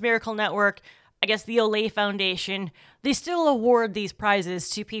 Children's Miracle Network, I guess the Olay Foundation, they still award these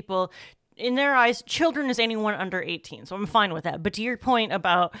prizes to people. In their eyes, children is anyone under 18, so I'm fine with that. But to your point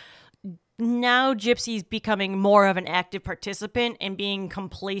about now Gypsy's becoming more of an active participant and being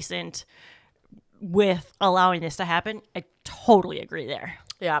complacent with allowing this to happen, I totally agree there.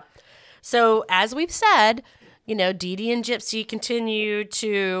 Yeah. So as we've said, you know, Dee Dee and Gypsy continue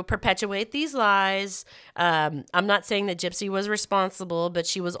to perpetuate these lies. I'm not saying that Gypsy was responsible, but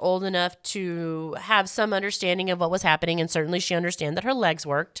she was old enough to have some understanding of what was happening, and certainly she understood that her legs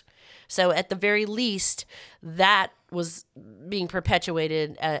worked. So at the very least, that was being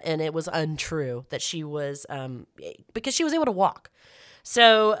perpetuated, and it was untrue that she was, because she was able to walk.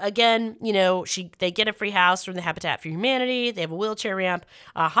 So again, you know, they get a free house from the Habitat for Humanity. They have a wheelchair ramp,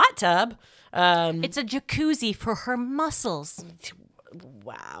 a hot tub. It's a jacuzzi for her muscles.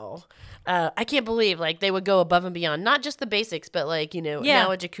 Wow. I can't believe like they would go above and beyond, not just the basics, but like, you know,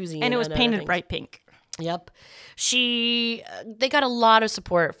 now a jacuzzi. And it was painted bright pink. Yep. They got a lot of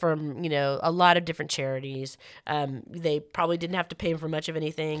support from, you know, a lot of different charities. They probably didn't have to pay for much of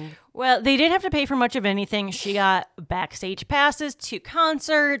anything. Well, they didn't have to pay for much of anything. She got backstage passes to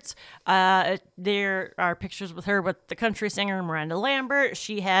concerts. There are pictures with her with the country singer Miranda Lambert.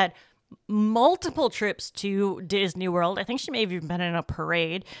 She had multiple trips to Disney World. I think she may have even been in a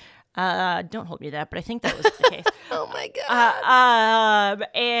parade. Don't hold me to that, but I think that was the case. Oh my God.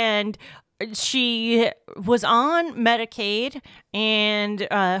 And she was on Medicaid, and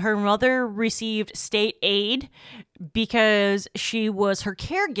her mother received state aid because she was her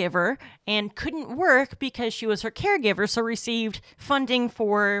caregiver and couldn't work because she was her caregiver, so received funding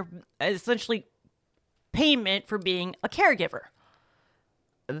for essentially payment for being a caregiver.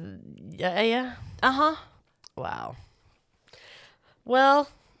 Yeah. Uh-huh. Wow. Well,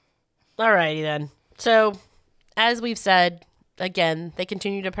 alrighty then. So, as we've said, again, they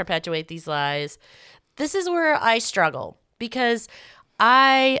continue to perpetuate these lies. This is where I struggle because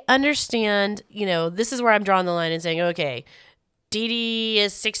I understand, you know, this is where I'm drawing the line and saying, okay, Dee Dee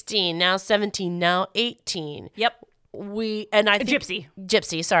is 16, now 17, now 18. Yep.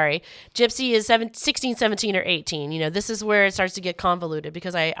 Gypsy, sorry. Gypsy is 16, 17, or 18. You know, this is where it starts to get convoluted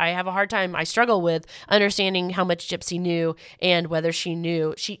because I have a hard time. I struggle with understanding how much Gypsy knew and whether she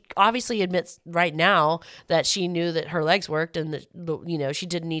knew. She obviously admits right now that she knew that her legs worked and that, you know, she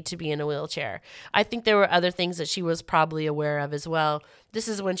didn't need to be in a wheelchair. I think there were other things that she was probably aware of as well. This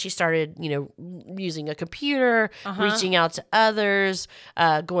is when she started, you know, using a computer, reaching out to others,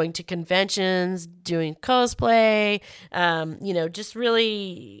 going to conventions, doing cosplay, you know, just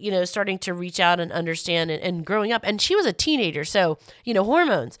really, you know, starting to reach out and understand and growing up. And she was a teenager. So, you know,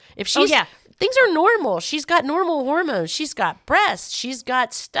 hormones. If she's, things are normal. She's got normal hormones. She's got breasts. She's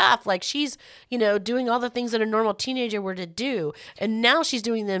got stuff. Like she's, you know, doing all the things that a normal teenager were to do. And now she's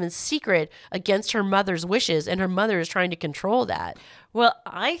doing them in secret against her mother's wishes. And her mother is trying to control that. Well,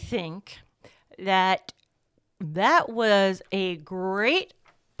 I think that was a great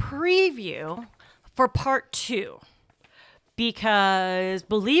preview for part 2 because,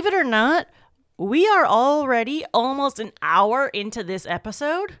 believe it or not, we are already almost an hour into this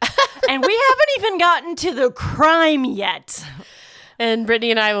episode and we haven't even gotten to the crime yet. And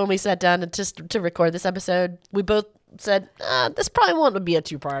Brittany and I, when we sat down to record this episode, we both said, this probably won't be a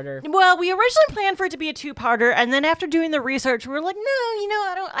 2-parter. Well, we originally planned for it to be a 2-parter, and then after doing the research, we were like, no, you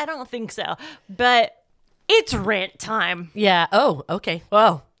know, I don't think so. But it's rant time. Yeah. Oh, okay.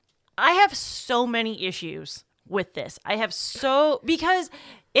 Well, I have so many issues with this. Because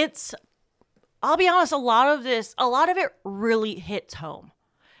I'll be honest, a lot of it really hits home.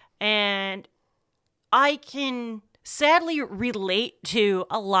 And I can sadly relate to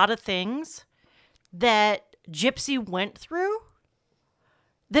a lot of things that Gypsy went through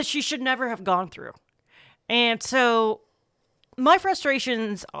that she should never have gone through. And so my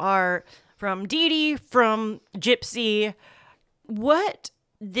frustrations are from Dee Dee, from Gypsy, what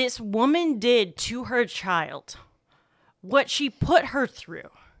this woman did to her child, what she put her through,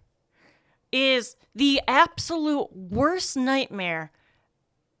 is the absolute worst nightmare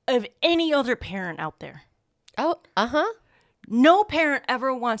of any other parent out there. Oh, No parent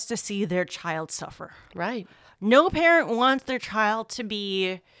ever wants to see their child suffer. right. No parent wants their child to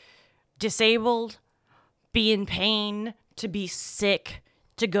be disabled, be in pain, to be sick,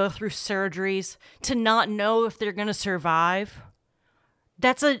 to go through surgeries, to not know if they're going to survive.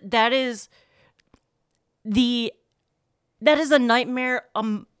 That is a nightmare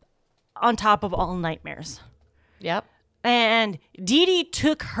on top of all nightmares. Yep. And Dee Dee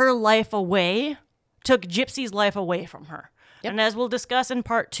took her life away, took Gypsy's life away from her. Yep. And as we'll discuss in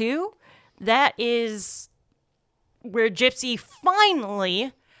part 2, that is where Gypsy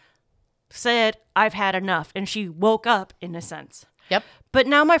finally said, I've had enough. And she woke up, in a sense. Yep. But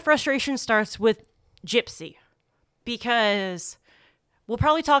now my frustration starts with Gypsy, because we'll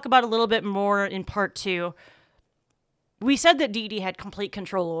probably talk about a little bit more in part 2. We said that Dee Dee had complete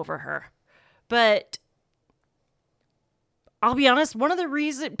control over her, but I'll be honest, one of the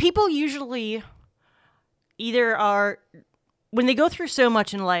reasons people usually either are, when they go through so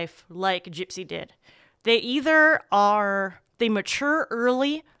much in life, like Gypsy did, they mature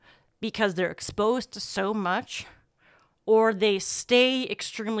early because they're exposed to so much, or they stay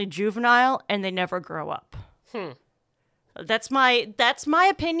extremely juvenile and they never grow up. That's my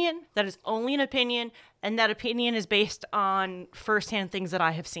opinion. That is only an opinion, and that opinion is based on firsthand things that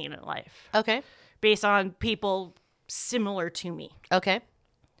I have seen in life, Okay. based on people similar to me. Okay.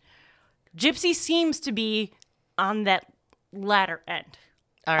 Gypsy seems to be on that latter end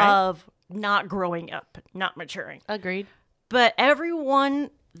All right. of not growing up, not maturing. Agreed. But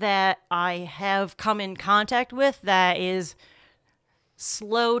everyone that I have come in contact with that is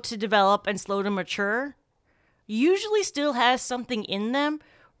slow to develop and slow to mature usually still has something in them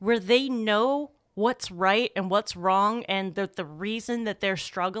where they know what's right and what's wrong, and that the reason that they're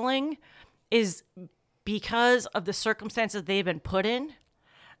struggling is because of the circumstances they've been put in.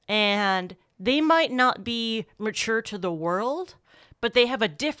 And they might not be mature to the world, but they have a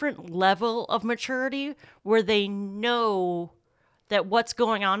different level of maturity where they know that what's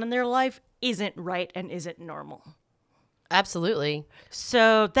going on in their life isn't right and isn't normal. Absolutely.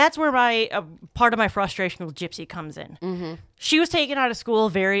 So that's where my part of my frustration with Gypsy comes in. Mm-hmm. She was taken out of school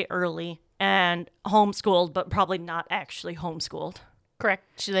very early and homeschooled, but probably not actually homeschooled. Correct.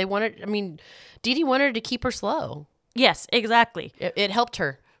 Dee Dee wanted to keep her slow. Yes, exactly. It helped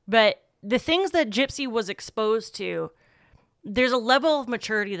her. But the things that Gypsy was exposed to, there's a level of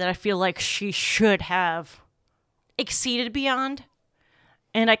maturity that I feel like she should have exceeded beyond.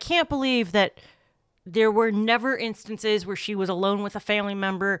 And I can't believe that there were never instances where she was alone with a family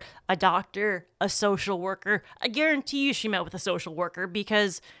member, a doctor, a social worker. I guarantee you she met with a social worker,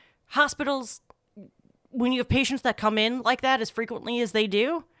 because hospitals, when you have patients that come in like that as frequently as they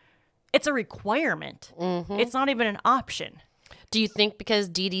do, it's a requirement. Mm-hmm. It's not even an option. Do you think because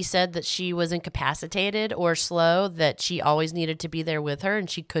Dee Dee said that she was incapacitated or slow that she always needed to be there with her and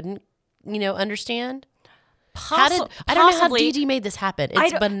she couldn't, understand? I don't know how Dee Dee made this happen.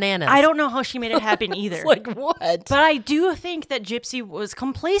 It's bananas. I don't know how she made it happen either. It's like, what? But I do think that Gypsy was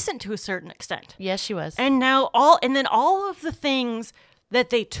complacent to a certain extent. Yes, she was. And now all of the things that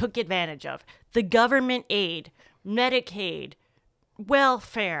they took advantage of, the government aid, Medicaid,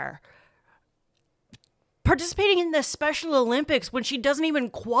 welfare, participating in the Special Olympics when she doesn't even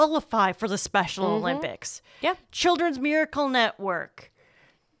qualify for the Special Olympics. Yeah. Children's Miracle Network.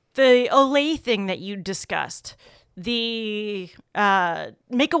 The Olay thing that you discussed, the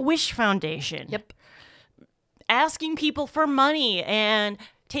Make-A-Wish Foundation. Yep. Asking people for money and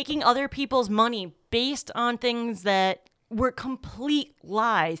taking other people's money based on things that were complete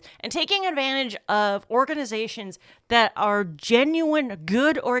lies, and taking advantage of organizations that are genuine,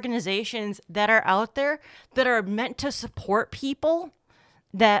 good organizations that are out there that are meant to support people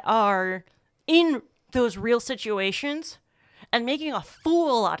that are in those real situations, and making a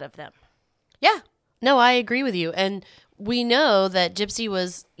fool out of them. Yeah. No, I agree with you. And we know that Gypsy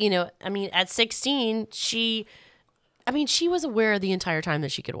was, at 16, she was aware the entire time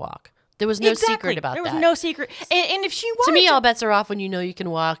that she could walk. There was no secret about that. that. There was no secret. And if she wanted to me, all bets are off when you know you can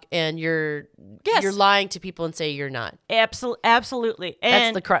walk and you're lying to people and say you're not. Absolutely.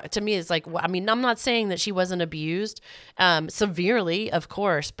 And That's to me, it's like, I mean, I'm not saying that she wasn't abused severely, of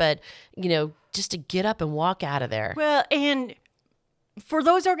course, but, just to get up and walk out of there. Well, and for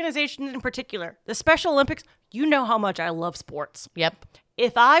those organizations in particular, the Special Olympics, you know how much I love sports. Yep.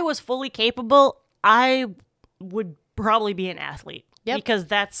 If I was fully capable, I would probably be an athlete. Yep. Because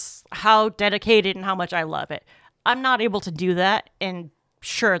that's how dedicated and how much I love it. I'm not able to do that, and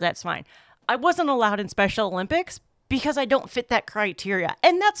sure, that's fine. I wasn't allowed in Special Olympics because I don't fit that criteria,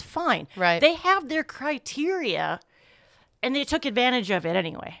 and that's fine. Right. They have their criteria, and they took advantage of it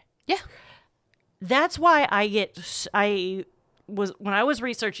anyway. Yeah. That's why when I was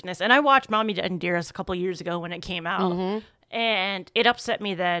researching this, and I watched Mommy and Dearest a couple of years ago when it came out, and it upset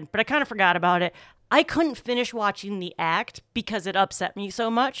me then, but I kind of forgot about it. I couldn't finish watching the act because it upset me so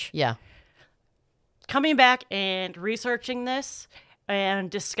much. Yeah. Coming back and researching this and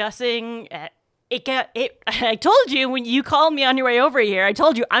discussing I told you when you called me on your way over here, I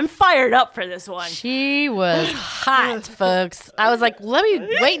told you I'm fired up for this one. She was hot, folks. I was like, let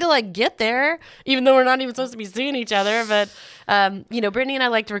me wait till I get there, even though we're not even supposed to be seeing each other. But, Brittany and I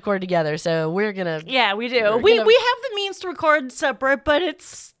like to record together, so we're going to. Yeah, we do. We have the means to record separate, but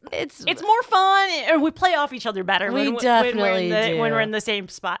it's more fun, and we play off each other better when we're in the same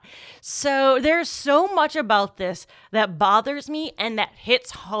spot. So there's so much about this that bothers me and that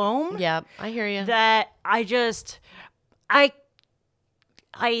hits home. Yeah, I hear you. That I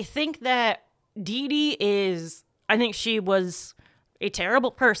think that Dee Dee I think she was a terrible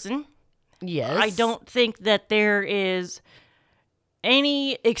person. Yes. I don't think that there is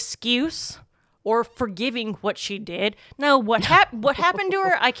any excuse or forgiving what she did. Now, what happened to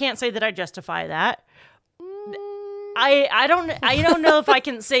her, I can't say that I justify that. I don't know if I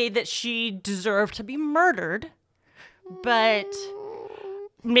can say that she deserved to be murdered, but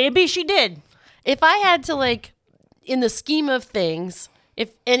maybe she did. If I had to, in the scheme of things,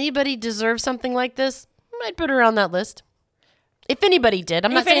 if anybody deserves something like this, I'd put her on that list. If anybody did.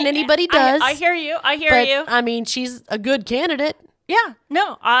 I'm not saying anybody does. I hear you. But, I mean, she's a good candidate. Yeah.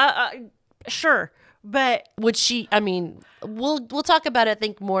 No. Sure. But would she? I mean, we'll talk about it, I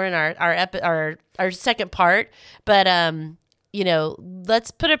think, more in our second part. But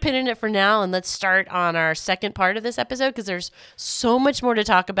let's put a pin in it for now, and let's start on our second part of this episode because there's so much more to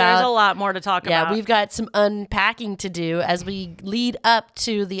talk about. There's a lot more to talk about. Yeah, we've got some unpacking to do as we lead up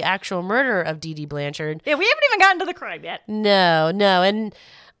to the actual murder of Dee Dee Blanchard. Yeah, we haven't even gotten to the crime yet. No, and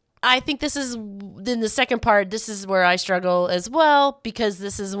I think this is, in the second part, this is where I struggle as well, because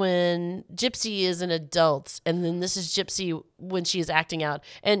this is when Gypsy is an adult, and then this is Gypsy when she is acting out.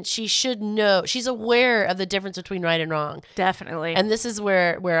 And she should know, she's aware of the difference between right and wrong. Definitely. And this is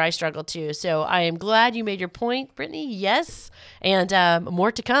where I struggle too. So I am glad you made your point, Brittany. Yes. And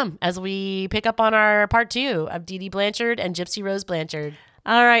more to come as we pick up on our part 2 of Dee Dee Blanchard and Gypsy Rose Blanchard.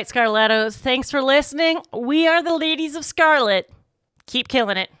 All right, Scarlettos, thanks for listening. We are the Ladies of Scarlet. Keep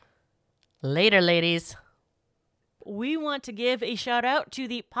killing it. Later, ladies. We want to give a shout out to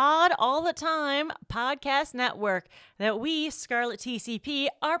the Pod All the Time podcast network that we, Scarlet TCP,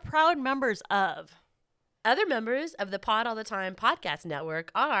 are proud members of. Other members of the Pod All the Time podcast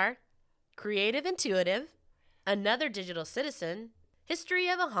network are Creative Intuitive, Another Digital Citizen, History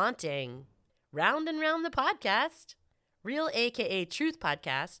of a Haunting, Round and Round the Podcast, Real AKA Truth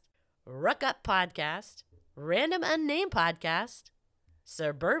Podcast, Ruck Up Podcast, Random Unnamed Podcast,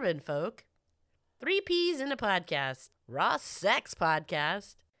 Suburban Folk, 3 Ps in a Podcast, Raw Sex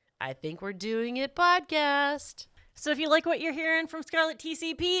Podcast, I Think We're Doing It Podcast. So if you like what you're hearing from Scarlet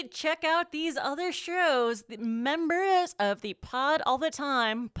TCP, check out these other shows, the members of the Pod All the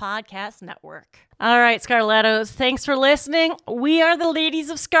Time podcast network. All right, Scarlettos, thanks for listening. We are the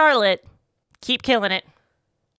Ladies of Scarlet. Keep killing it.